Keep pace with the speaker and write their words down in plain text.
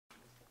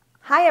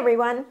Hi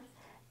everyone.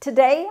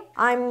 Today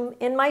I'm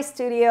in my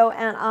studio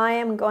and I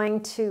am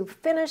going to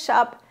finish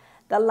up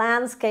the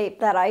landscape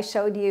that I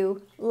showed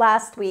you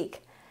last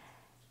week.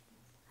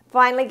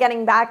 Finally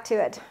getting back to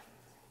it.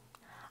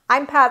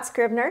 I'm Pat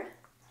Scrivener,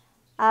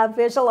 a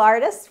visual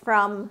artist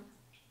from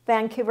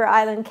Vancouver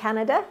Island,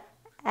 Canada,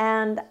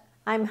 and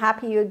I'm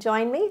happy you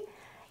joined me.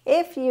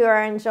 If you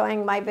are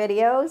enjoying my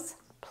videos,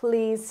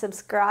 please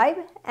subscribe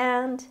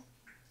and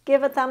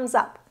give a thumbs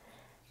up.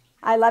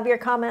 I love your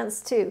comments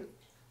too.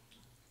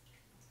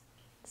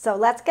 So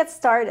let's get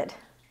started.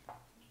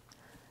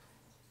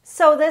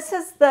 So this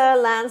is the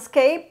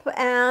landscape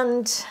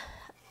and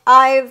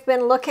I've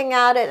been looking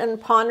at it and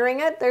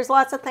pondering it. There's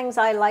lots of things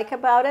I like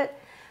about it,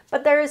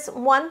 but there's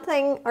one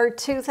thing or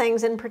two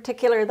things in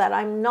particular that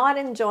I'm not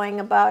enjoying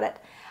about it.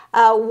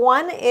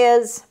 One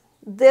is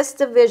this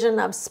division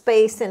of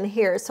space in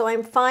here. So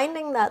I'm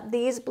finding that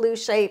these blue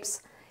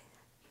shapes,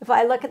 if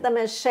I look at them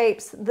as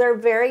shapes, they're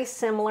very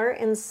similar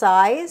in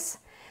size.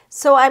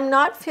 So I'm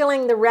not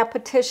feeling the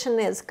repetition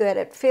is good.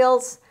 It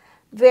feels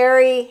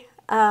very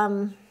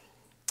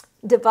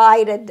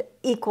divided,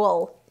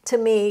 equal to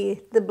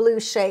me, the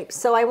blue shape.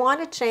 So I want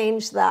to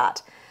change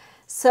that.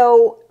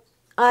 So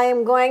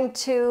I'm going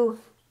to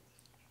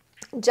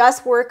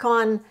just work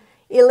on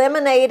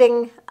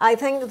eliminating, I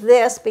think,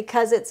 this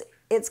because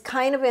it's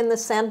kind of in the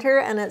center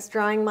and it's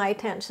drawing my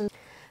attention.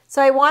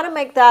 So I want to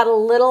make that a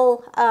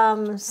little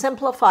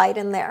simplified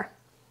in there.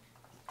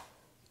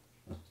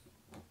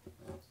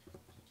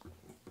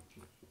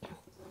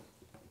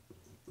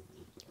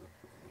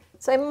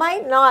 So I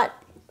might not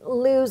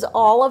lose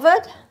all of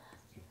it,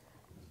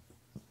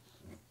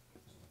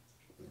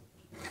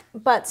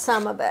 but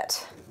some of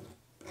it.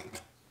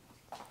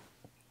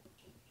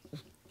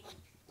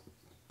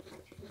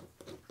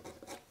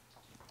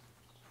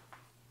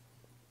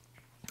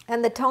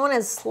 And the tone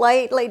is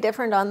slightly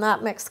different on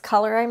that mixed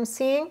color I'm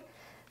seeing.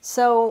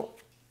 So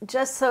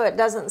just so it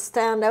doesn't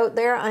stand out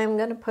there, I'm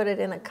going to put it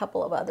in a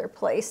couple of other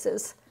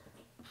places.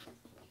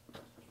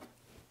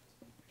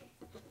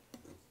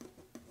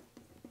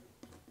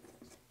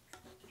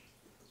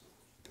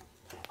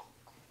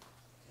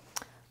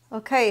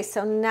 Okay,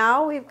 so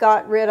now we've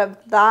got rid of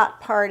that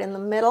part in the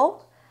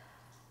middle.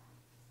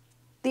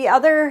 The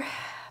other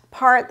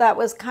part that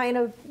was kind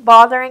of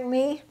bothering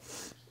me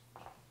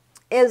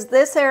is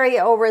this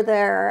area over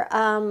there.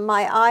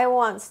 My eye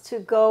wants to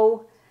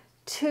go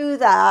to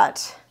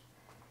that,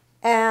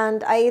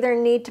 and I either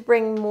need to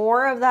bring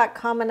more of that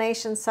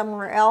combination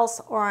somewhere else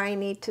or I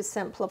need to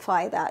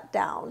simplify that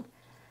down.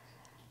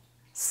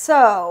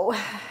 So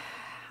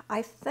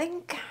I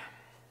think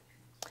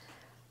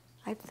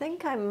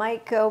I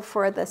might go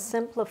for the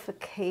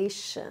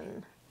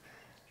simplification.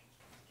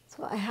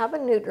 So I have a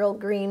neutral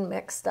green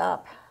mixed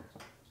up.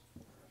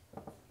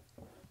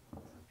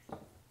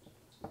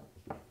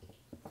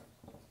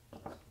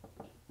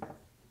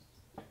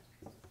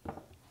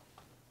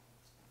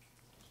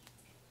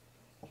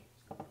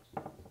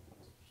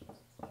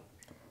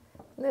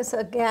 This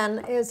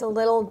again is a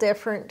little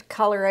different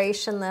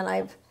coloration than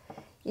I've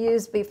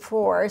used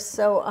before,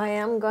 so I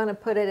am going to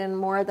put it in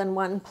more than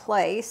one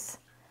place.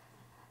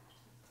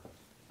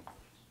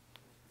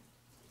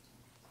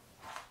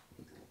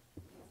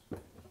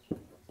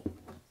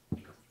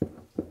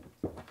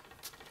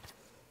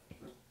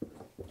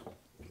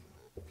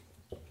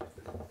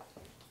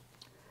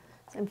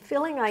 I'm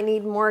feeling I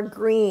need more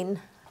green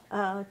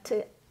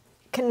to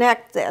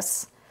connect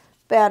this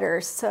better.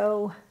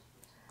 So,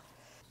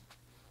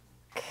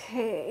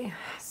 okay,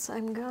 so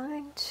I'm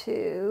going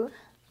to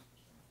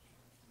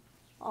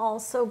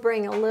also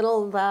bring a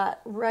little of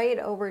that right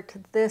over to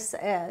this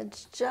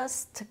edge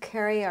just to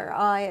carry our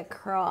eye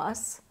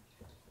across.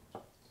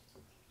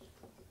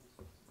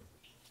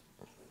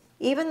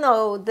 Even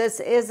though this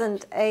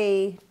isn't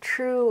a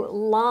true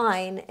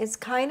line, it's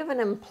kind of an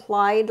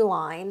implied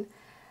line.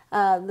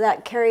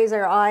 That carries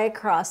our eye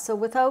across. So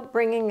without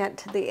bringing it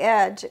to the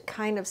edge, it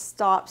kind of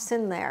stops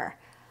in there.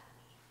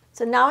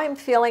 So now I'm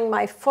feeling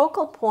my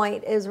focal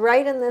point is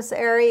right in this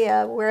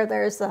area where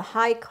there's a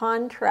high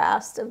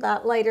contrast of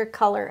that lighter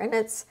color, and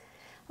it's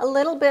a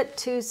little bit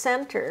too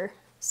center.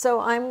 So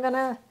I'm going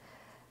to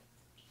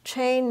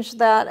change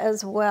that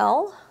as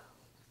well.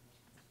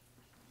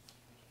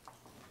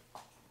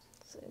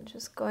 So I'm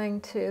just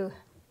going to,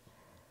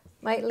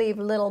 might leave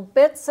little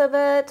bits of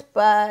it,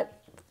 but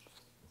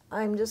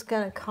I'm just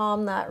going to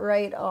calm that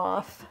right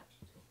off.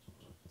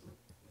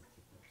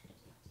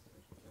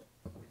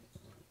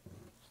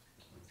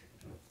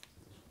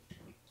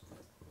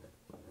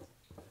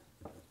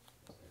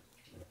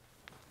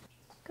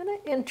 I'm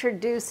going to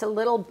introduce a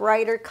little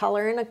brighter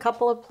color in a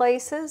couple of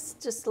places,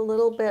 just a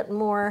little bit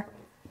more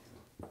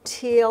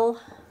teal.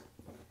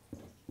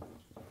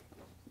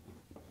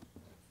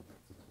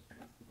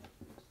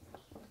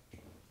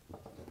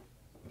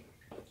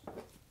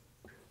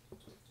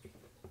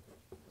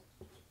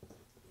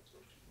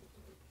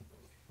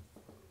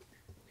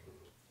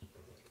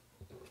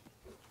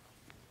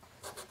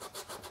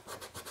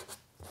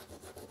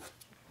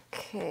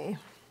 Okay,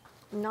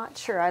 I'm not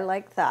sure I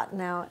like that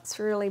now. It's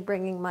really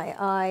bringing my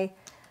eye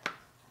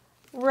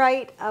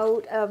right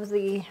out of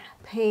the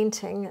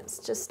painting. It's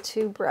just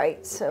too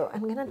bright, so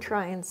I'm going to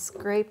try and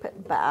scrape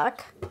it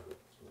back.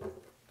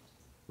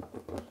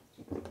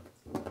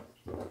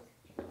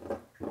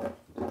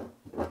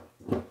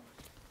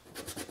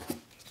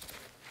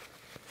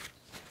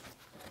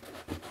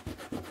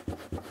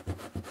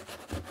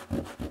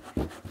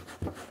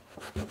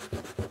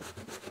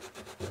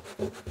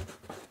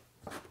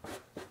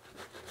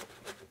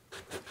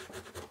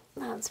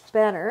 That's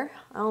better.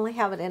 I only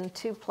have it in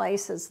 2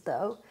 places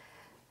though.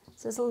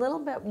 This is a little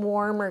bit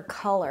warmer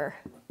color.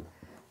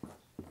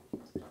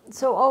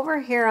 So over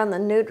here on the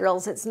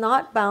neutrals, it's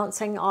not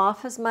bouncing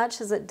off as much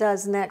as it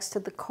does next to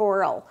the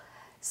coral.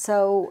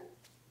 So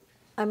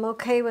I'm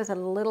okay with it a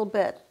little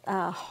bit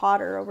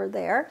hotter over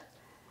there.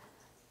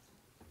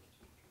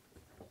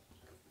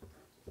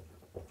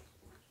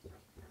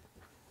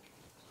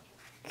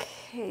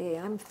 Okay,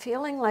 I'm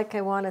feeling like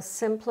I want to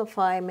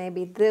simplify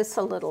maybe this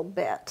a little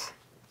bit.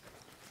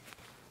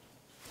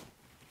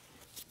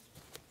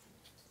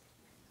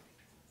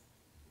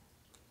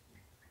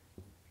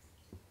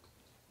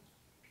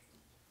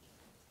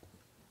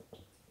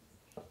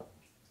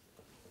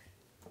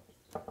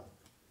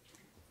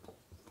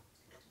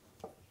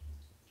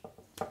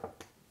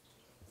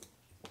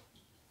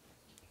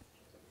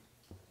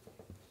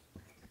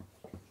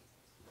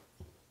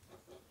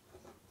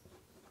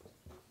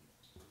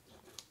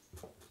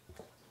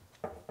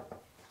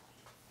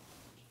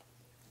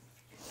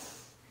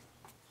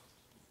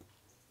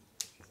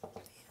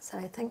 So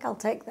I think I'll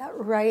take that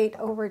right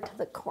over to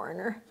the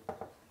corner.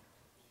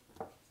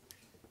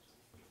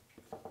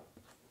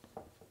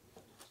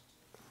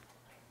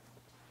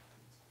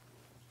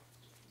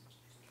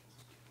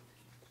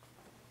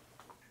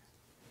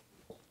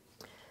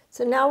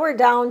 So now we're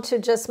down to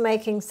just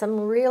making some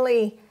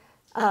really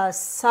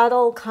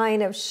subtle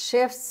kind of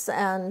shifts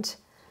and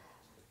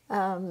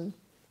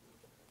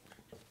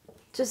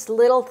just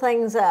little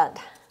things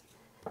that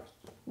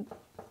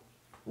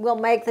will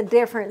make the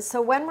difference.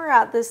 So when we're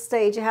at this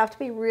stage, you have to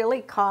be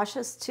really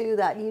cautious too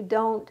that you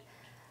don't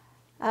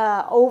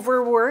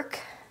overwork.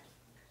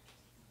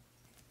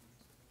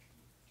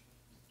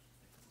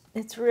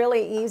 It's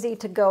really easy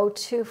to go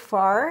too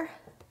far.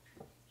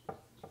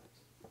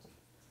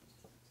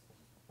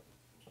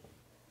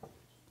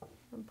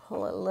 And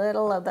pull a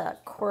little of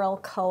that coral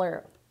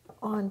color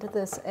onto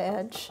this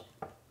edge.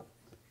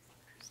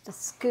 Just to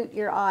scoot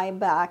your eye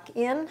back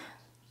in.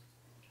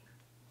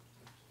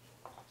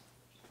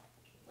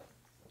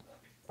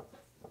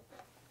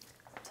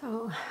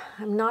 So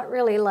I'm not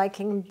really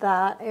liking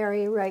that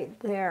area right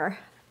there.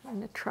 I'm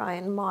going to try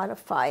and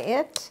modify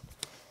it.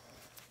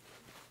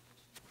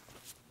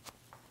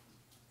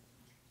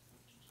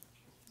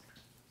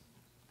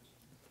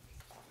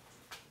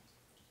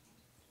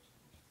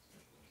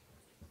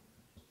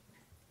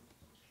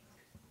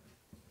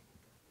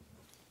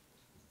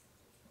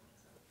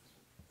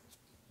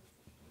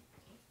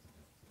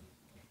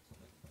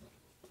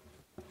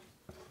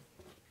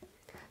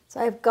 So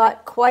I've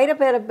got quite a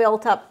bit of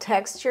built-up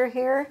texture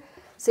here,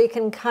 so you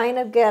can kind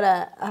of get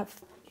a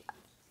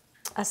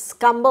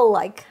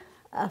scumble-like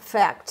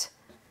effect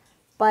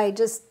by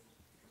just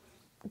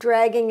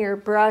dragging your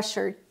brush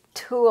or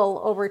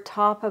tool over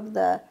top of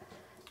the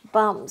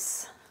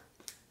bumps.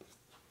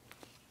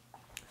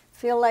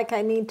 Feel like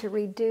I need to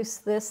reduce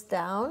this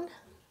down.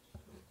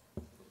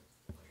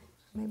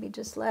 Maybe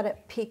just let it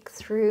peek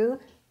through.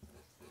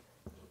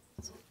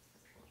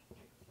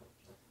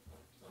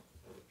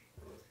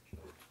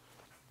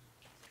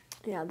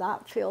 Yeah,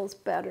 that feels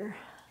better.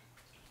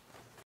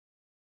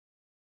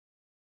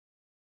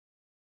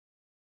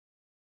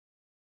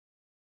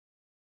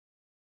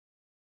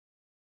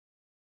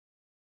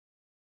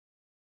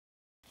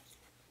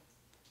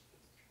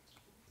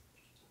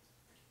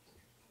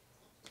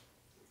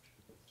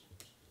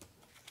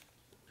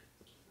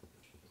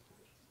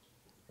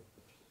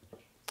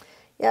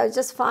 Yeah, I was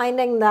just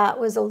finding that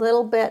was a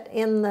little bit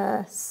in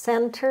the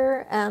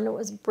center and it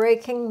was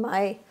breaking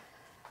my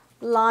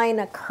line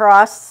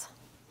across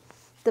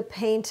the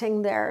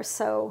painting there.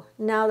 So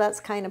now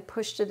that's kind of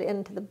pushed it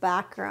into the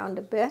background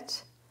a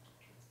bit.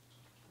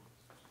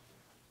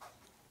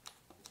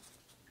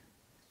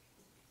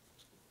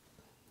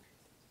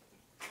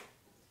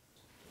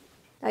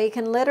 Now you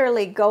can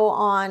literally go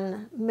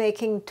on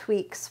making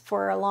tweaks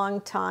for a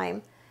long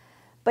time,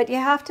 but you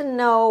have to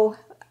know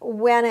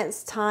when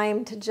it's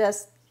time to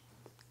just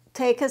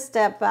take a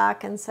step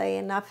back and say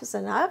enough is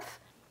enough.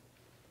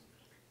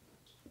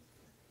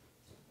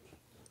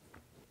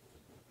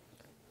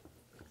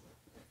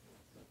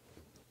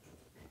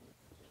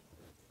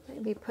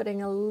 Maybe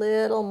putting a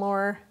little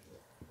more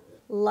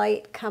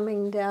light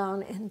coming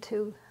down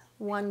into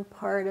one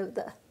part of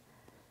the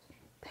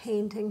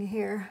painting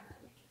here.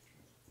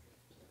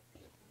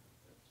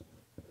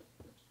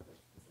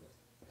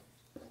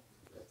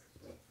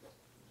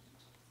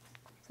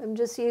 So I'm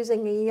just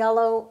using a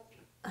yellow,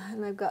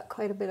 and I've got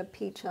quite a bit of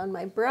peach on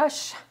my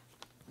brush.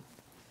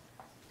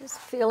 Just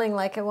feeling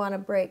like I want to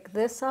break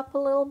this up a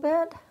little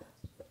bit.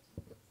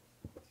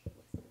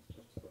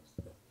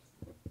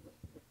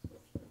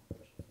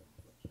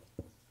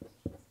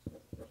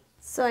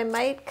 So I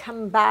might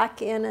come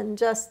back in and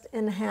just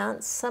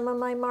enhance some of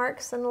my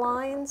marks and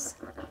lines.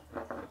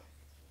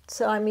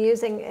 So I'm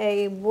using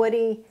a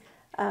woody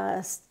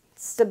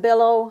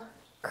Stabilo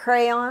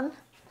crayon.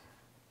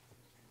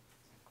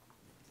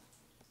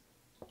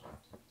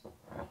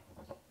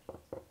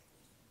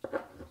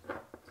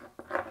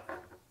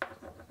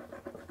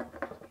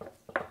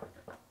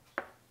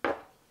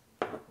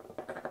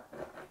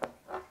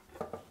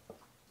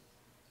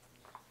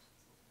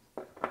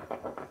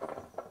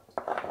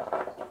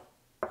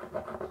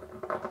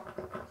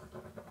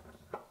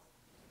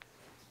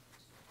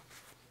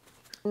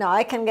 Now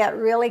I can get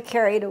really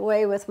carried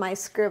away with my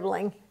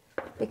scribbling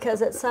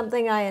because it's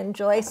something I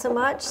enjoy so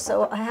much,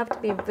 so I have to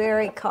be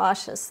very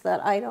cautious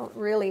that I don't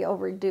really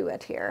overdo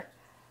it here.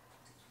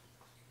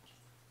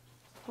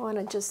 I want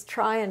to just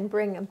try and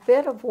bring a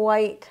bit of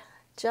white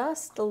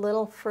just a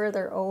little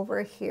further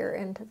over here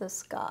into the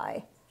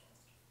sky.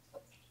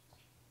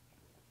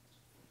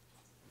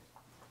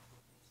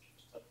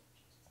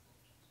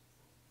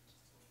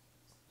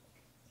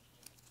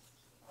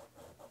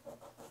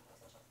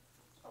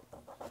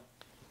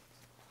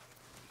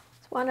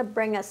 I want to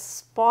bring a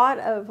spot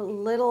of a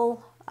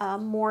little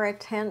more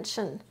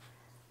attention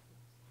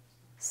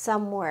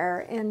somewhere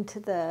into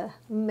the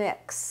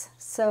mix.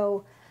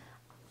 So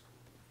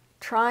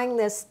trying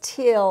this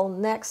teal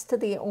next to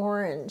the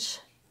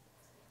orange,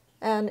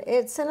 and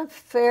it's in a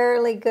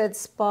fairly good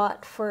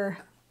spot for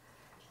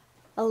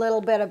a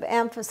little bit of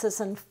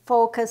emphasis and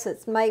focus.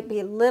 It might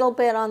be a little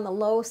bit on the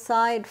low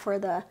side for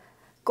the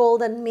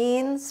golden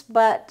means,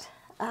 but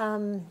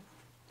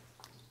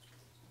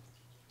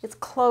it's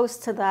close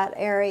to that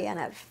area, and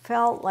it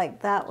felt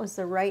like that was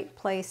the right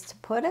place to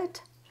put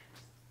it.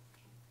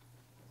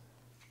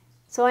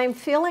 So I'm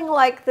feeling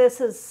like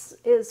this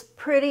is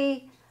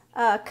pretty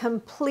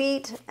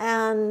complete,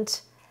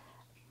 and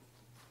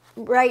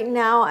right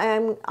now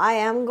I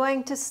am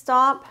going to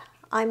stop.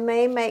 I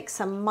may make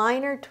some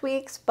minor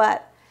tweaks,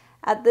 but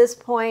at this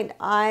point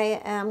I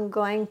am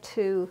going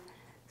to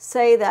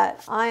say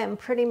that I am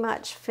pretty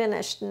much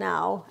finished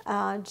now,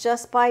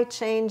 just by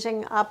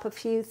changing up a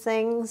few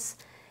things,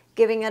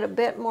 giving it a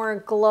bit more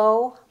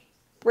glow,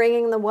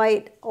 bringing the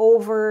white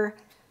over,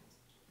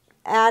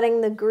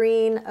 adding the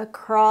green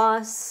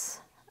across,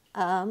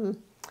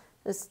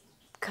 this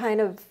kind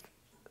of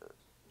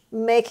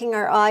making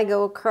our eye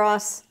go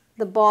across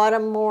the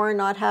bottom more,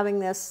 not having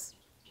this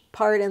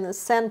part in the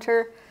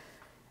center,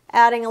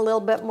 adding a little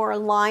bit more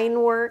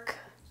line work.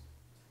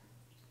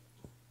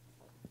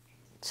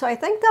 So I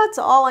think that's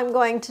all I'm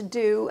going to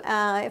do.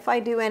 If I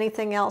do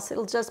anything else,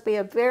 it'll just be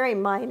a very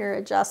minor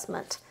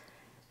adjustment.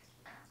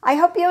 I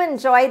hope you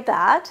enjoyed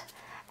that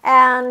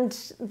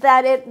and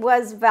that it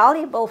was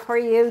valuable for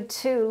you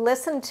to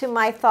listen to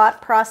my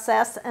thought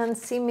process and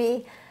see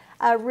me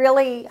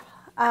really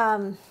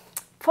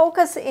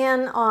focus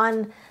in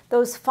on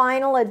those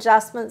final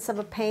adjustments of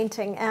a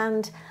painting.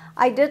 And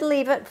I did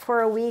leave it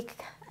for a week,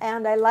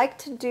 and I like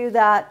to do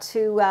that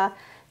to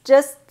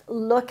just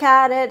look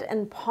at it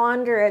and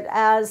ponder it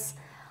as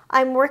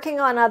I'm working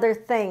on other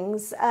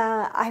things.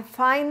 I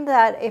find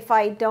that if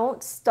I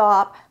don't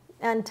stop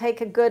and take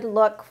a good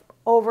look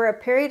over a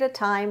period of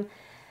time,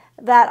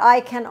 that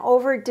I can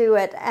overdo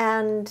it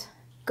and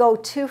go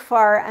too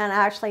far and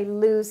actually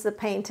lose the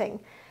painting.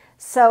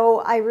 So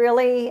I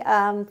really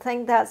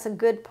think that's a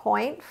good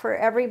point for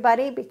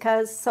everybody,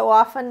 because so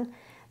often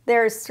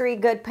there's 3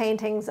 good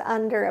paintings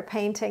under a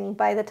painting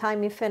by the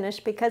time you finish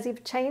because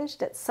you've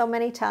changed it so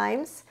many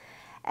times.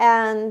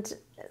 And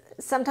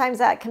sometimes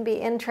that can be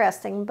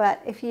interesting, but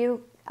if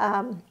you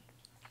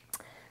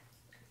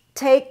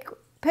take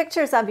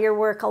pictures of your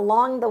work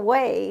along the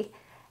way,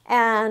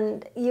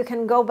 and you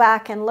can go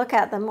back and look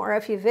at them, or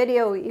if you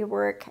video your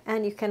work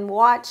and you can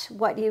watch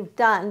what you've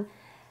done,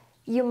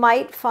 you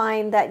might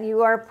find that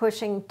you are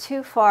pushing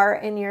too far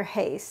in your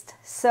haste.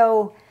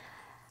 So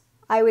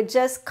I would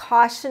just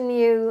caution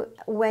you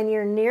when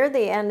you're near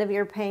the end of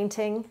your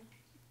painting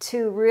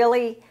to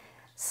really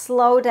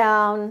slow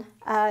down,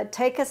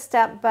 take a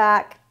step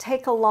back,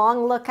 take a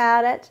long look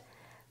at it,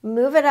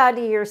 move it out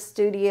of your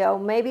studio,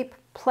 maybe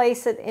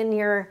place it in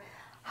your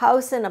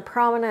house in a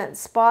prominent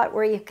spot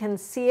where you can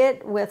see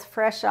it with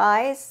fresh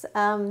eyes,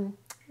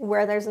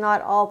 where there's not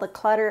all the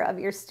clutter of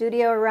your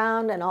studio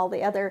around and all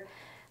the other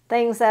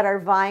things that are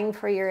vying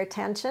for your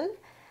attention,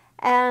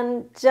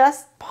 and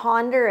just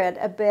ponder it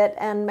a bit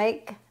and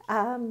make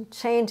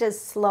changes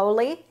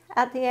slowly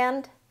at the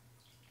end.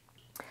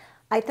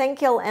 I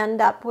think you'll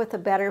end up with a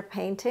better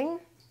painting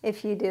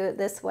if you do it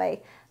this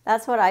way.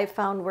 That's what I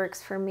found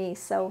works for me.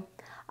 So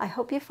I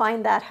hope you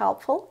find that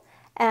helpful.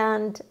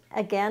 And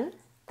again,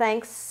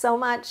 thanks so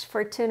much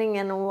for tuning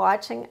in and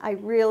watching. I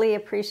really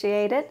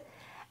appreciate it.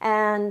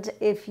 And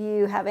if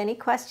you have any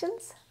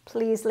questions,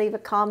 please leave a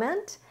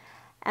comment,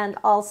 and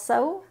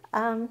also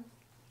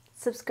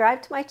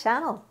subscribe to my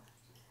channel.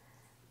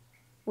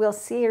 We'll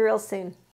see you real soon.